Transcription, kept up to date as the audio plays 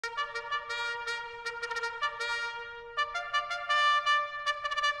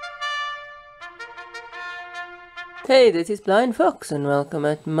Hey, this is BlindFox and welcome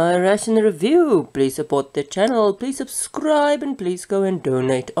at my ration review. Please support the channel, please subscribe and please go and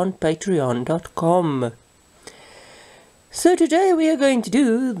donate on patreon.com. So today we are going to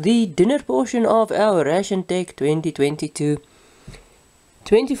do the dinner portion of our RationTech 2022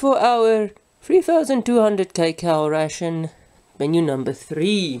 24-hour 3200 kcal ration, menu number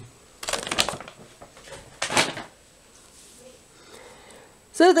 3.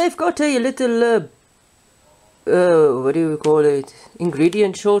 So they've got a little what do you call it,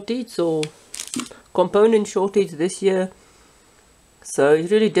 ingredient shortage or component shortage this year, so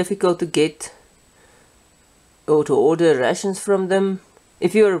it's really difficult to get or to order rations from them.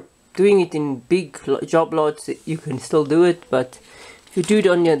 If you're doing it in big job lots, you can still do it, but if you do it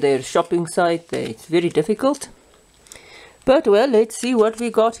on their shopping site, it's very difficult. But well, let's see what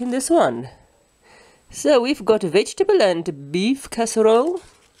we got in this one. So we've got a vegetable and beef casserole.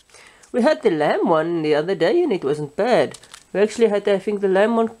 We had the lamb one the other day and it wasn't bad. We actually had, I think, the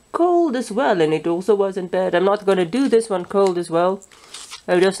lamb one cold as well and it also wasn't bad. I'm not going to do this one cold as well.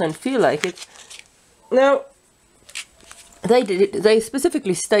 I just don't feel like it. Now, they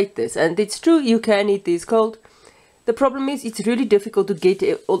specifically state this, and it's true, you can eat these cold. The problem is it's really difficult to get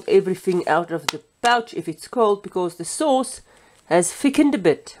everything out of the pouch if it's cold, because the sauce has thickened a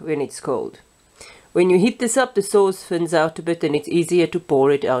bit when it's cold. When you heat this up, the sauce thins out a bit and it's easier to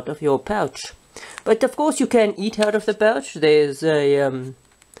pour it out of your pouch. But of course you can eat out of the pouch. There's a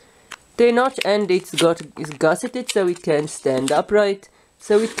the notch, and it's gusseted so it can stand upright,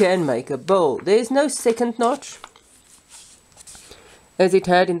 so it can make a bowl. There's no second notch as it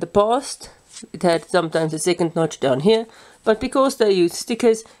had in the past. It had sometimes a second notch down here, but because they use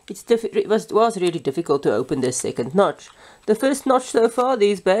stickers, it was really difficult to open this second notch. The first notch so far,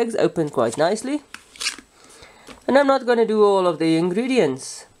 these bags open quite nicely. And I'm not going to do all of the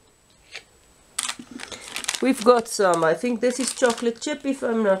ingredients. We've got some, I think this is chocolate chip if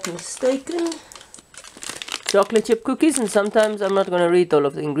I'm not mistaken. Chocolate chip cookies, and sometimes I'm not going to read all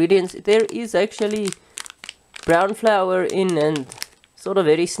of the ingredients. There is actually brown flour in and sort of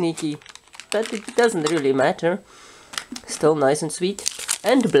very sneaky, but it doesn't really matter. Still nice and sweet.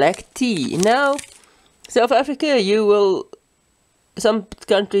 And black tea. Now, South Africa, some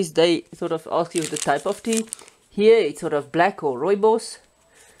countries they sort of ask you the type of tea. Here it's sort of black or rooibos.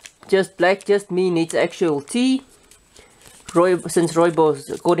 Just black just means it's actual tea. Since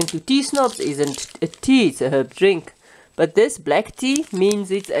rooibos, according to tea snobs, isn't a tea, it's a herb drink. But this black tea means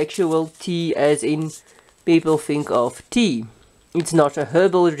it's actual tea, as in people think of tea. It's not a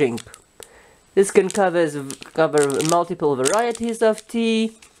herbal drink. This can cover multiple varieties of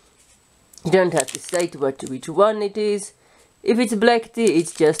tea. You don't have to state which one it is. If it's black tea,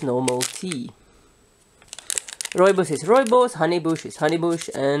 it's just normal tea. Rooibos is rooibos, honeybush is honeybush,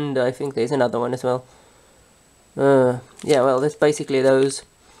 and I think there's another one as well. Yeah, well, that's basically those.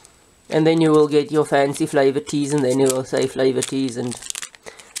 And then you will get your fancy flavor teas, and then you will say flavor teas.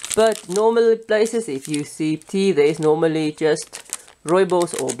 But normal places, if you see tea, there's normally just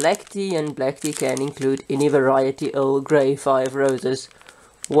rooibos or black tea, and black tea can include any variety, Earl Grey, 5 Roses,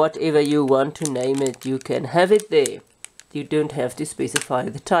 whatever you want to name it, you can have it there. You don't have to specify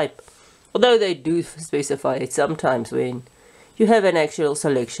the type. Although they do specify it sometimes when you have an actual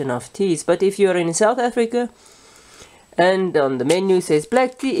selection of teas. But if you're in South Africa and on the menu says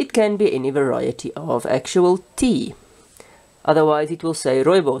black tea, it can be any variety of actual tea. Otherwise it will say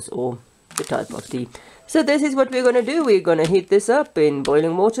rooibos or the type of tea. So this is what we're going to do. We're going to heat this up in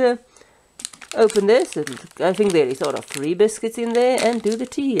boiling water. Open this. I think there is sort of 3 biscuits in there, and do the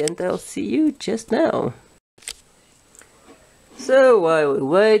tea. And I'll see you just now. So while we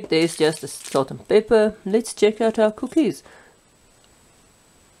wait, there's just a salt and pepper. Let's check out our cookies.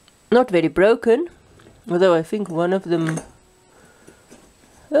 Not very broken, although I think one of them,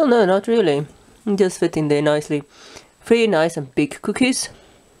 well, no, not really. Just fit in there nicely. 3 nice and big cookies.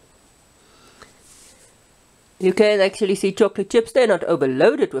 You can actually see chocolate chips. They're not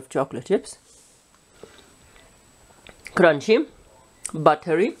overloaded with chocolate chips. Crunchy,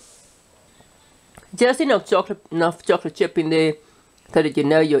 buttery. Just enough chocolate chip in there so that you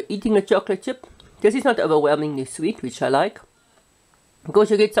know you're eating a chocolate chip. This is not overwhelmingly sweet, which I like. Because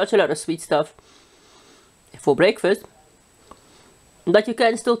you get such a lot of sweet stuff for breakfast. But you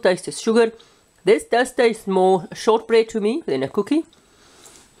can still taste the sugar. This does taste more shortbread to me than a cookie.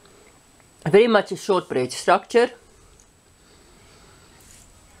 Very much a shortbread structure.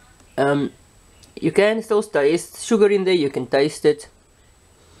 You can still taste sugar in there, you can taste it.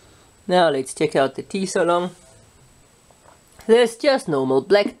 Now let's check out the tea so long. There's just normal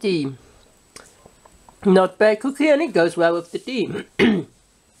black tea. Not bad cookie, and it goes well with the tea.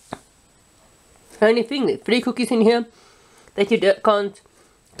 Only thing, there are 3 cookies in here that you can't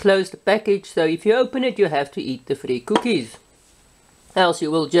close the package, so if you open it you have to eat the 3 cookies. Else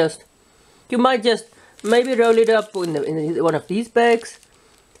you will just, you might just maybe roll it up in one of these bags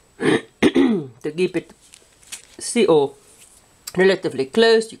to keep it or relatively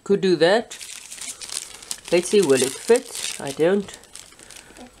closed. You could do that. Let's see, will it fit? I don't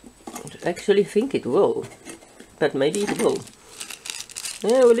actually think it will, but maybe it will.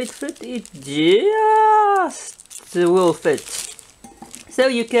 Yeah, will it fit? It just will fit. So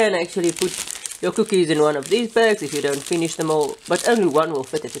you can actually put your cookies in one of these bags if you don't finish them all, but only one will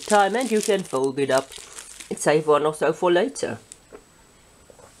fit at a time, and you can fold it up and save one or so for later.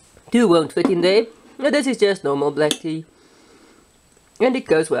 2 won't fit in there. Now this is just normal black tea, and it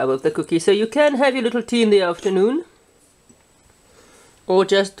goes well with the cookie, so you can have your little tea in the afternoon, or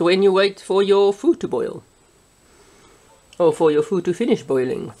just when you wait for your food to boil, or for your food to finish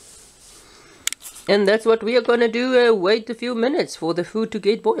boiling. And that's what we are gonna do, wait a few minutes for the food to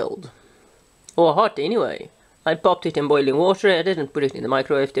get boiled. Or hot anyway. I popped it in boiling water, I didn't put it in the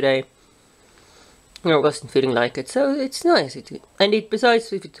microwave today. I wasn't feeling like it, so it's nice.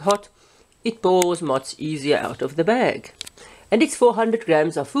 Besides, if it's hot, it pours much easier out of the bag. And it's 400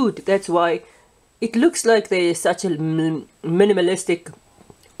 grams of food, that's why it looks like there is such a minimalistic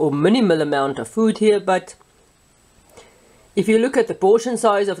or minimal amount of food here, but if you look at the portion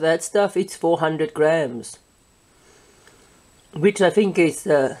size of that stuff, it's 400 grams. Which I think is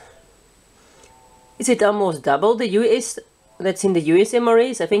it almost double the US, that's in the US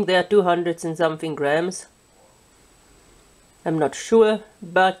MREs? I think they are 200 and something grams. I'm not sure,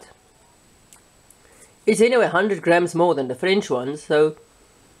 but it's anyway 100 grams more than the French ones, so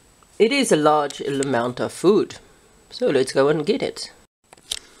it is a large amount of food. So let's go and get it.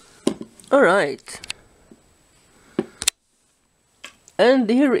 Alright. And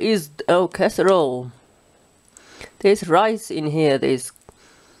here is our casserole. There's rice in here, there's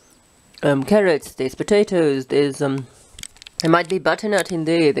carrots, there's potatoes, there's there might be butternut in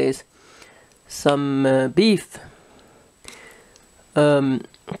there, there's some beef,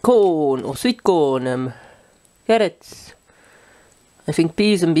 corn or sweet corn, carrots, I think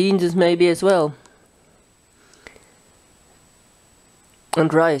peas and beans maybe as well,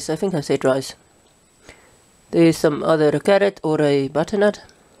 and rice. I think I said rice. There's some other carrot or a butternut.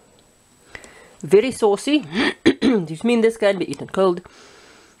 Very saucy, which means this can be eaten cold.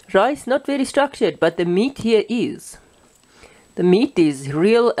 Rice not very structured, but the meat here is. The meat is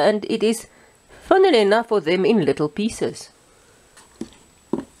real, and it is, funnily enough, for them in little pieces.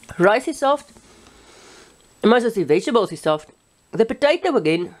 Rice is soft, most of the vegetables is soft. The potato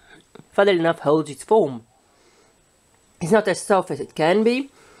again, funnily enough, holds its form. It's not as soft as it can be.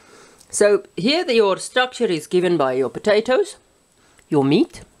 So here your structure is given by your potatoes, your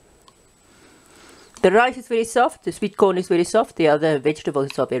meat. The rice is very soft, the sweet corn is very soft, the other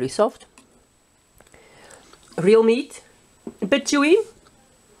vegetables are very soft. Real meat, a bit chewy,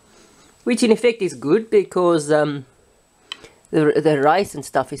 which in effect is good because the rice and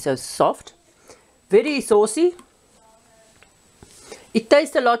stuff is so soft. Very saucy. It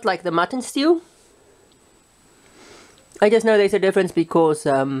tastes a lot like the mutton stew. I just know there's a difference because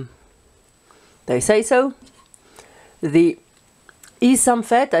they say so. There is some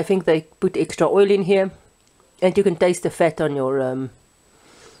fat. I think they put extra oil in here, and you can taste the fat on your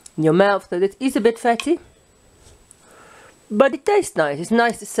mouth. So it is a bit fatty, but it tastes nice. It's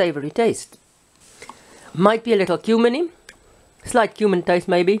nice, savoury taste. Might be a little cuminy, slight cumin taste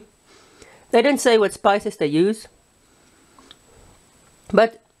maybe. They don't say what spices they use,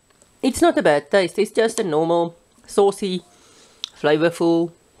 but it's not a bad taste. It's just a normal, saucy,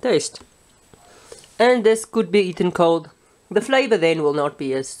 flavourful taste. And this could be eaten cold. The flavour then will not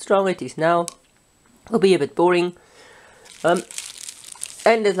be as strong as it is now. It will be a bit boring. And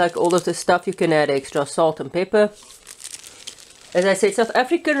there's like all of the stuff, you can add extra salt and pepper. As I said, South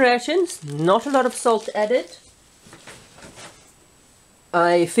African rations, not a lot of salt added.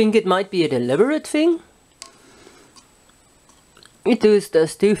 I think it might be a deliberate thing. It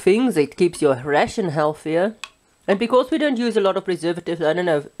does 2 things. It keeps your ration healthier. And because we don't use a lot of preservatives, I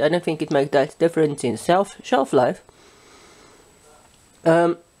don't think it makes that difference in shelf life.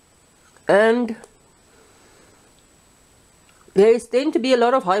 And there tend to be a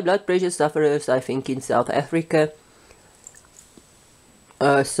lot of high blood pressure sufferers, I think, in South Africa.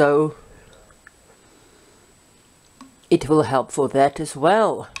 So it will help for that as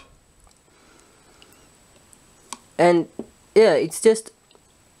well. And yeah, it's just,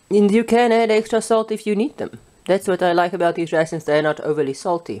 you can add extra salt if you need them. That's what I like about these rations, they're not overly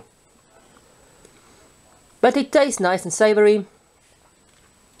salty. But it tastes nice and savory.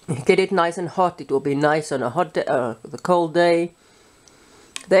 You get it nice and hot, it will be nice on a hot day, the cold day.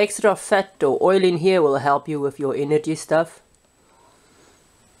 The extra fat or oil in here will help you with your energy stuff.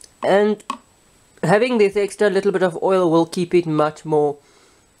 And having this extra little bit of oil will keep it much more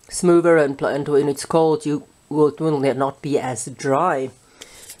smoother, and when it's cold it will not be as dry.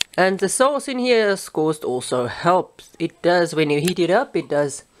 And the sauce in here, of course, also helps. It does, when you heat it up, it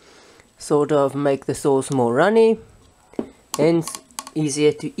does sort of make the sauce more runny, hence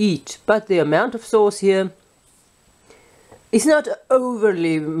easier to eat. But the amount of sauce here is not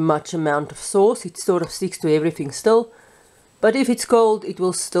overly much amount of sauce. It sort of sticks to everything still. But if it's cold, it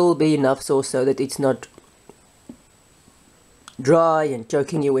will still be enough sauce so that it's not dry and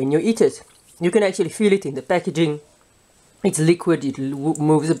choking you when you eat it. You can actually feel it in the packaging. It's liquid, it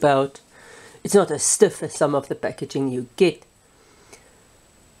moves about. It's not as stiff as some of the packaging you get.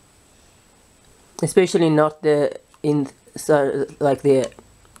 Especially not some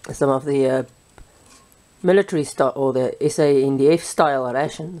of the military style or the SHTF style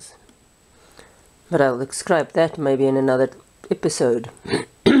rations. But I'll describe that maybe in another episode.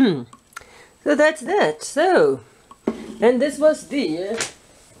 So that's that. So, and this was the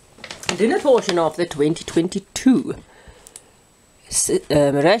dinner portion of the 2022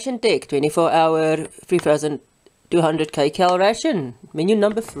 RationTech 24-hour 3200 kcal ration, menu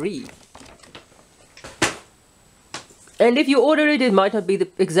number 3. And if you order it, it might not be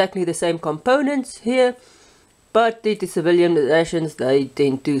exactly the same components here, but the civilian rations, they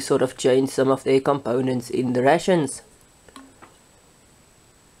tend to sort of change some of their components in the rations.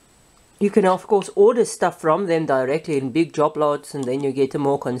 You can of course order stuff from them directly in big job lots, and then you get a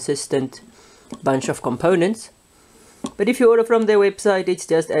more consistent bunch of components. But if you order from their website, it's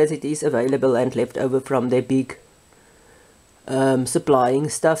just as it is available and left over from their big supplying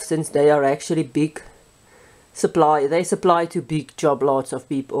stuff, since they are actually big supply. They supply to big job lots of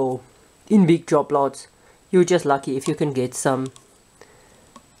people in big job lots. You're just lucky if you can get some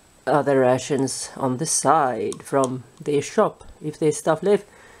other rations on the side from their shop, if there's stuff left.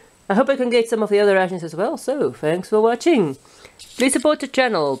 I hope I can get some of the other rations as well. So thanks for watching. Please support the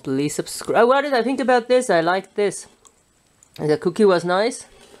channel. Please subscribe. Oh, what did I think about this? I liked this. The cookie was nice.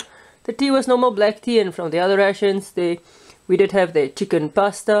 The tea was normal black tea, and from the other rations we did have the chicken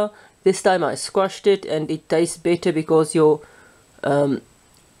pasta. This time I squashed it, and it tastes better because your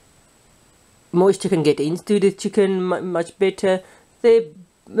moisture can get into the chicken much better. The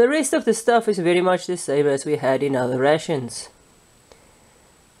rest of the stuff is very much the same as we had in other rations.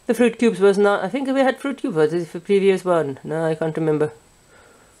 The fruit cubes was not. I think we had fruit cubes. Was it the previous one? No, I can't remember.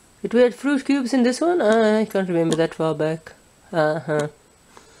 Did we have fruit cubes in this one? I can't remember that far back. Oh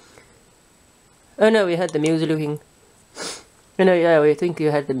no, we had the muesli looking. Oh no, yeah, I think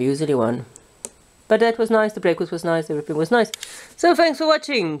you had the muesli one. But that was nice, the breakfast was nice, everything was nice. So thanks for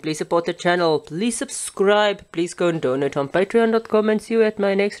watching, please support the channel, please subscribe, please go and donate on patreon.com, and see you at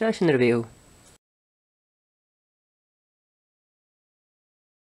my next ration review.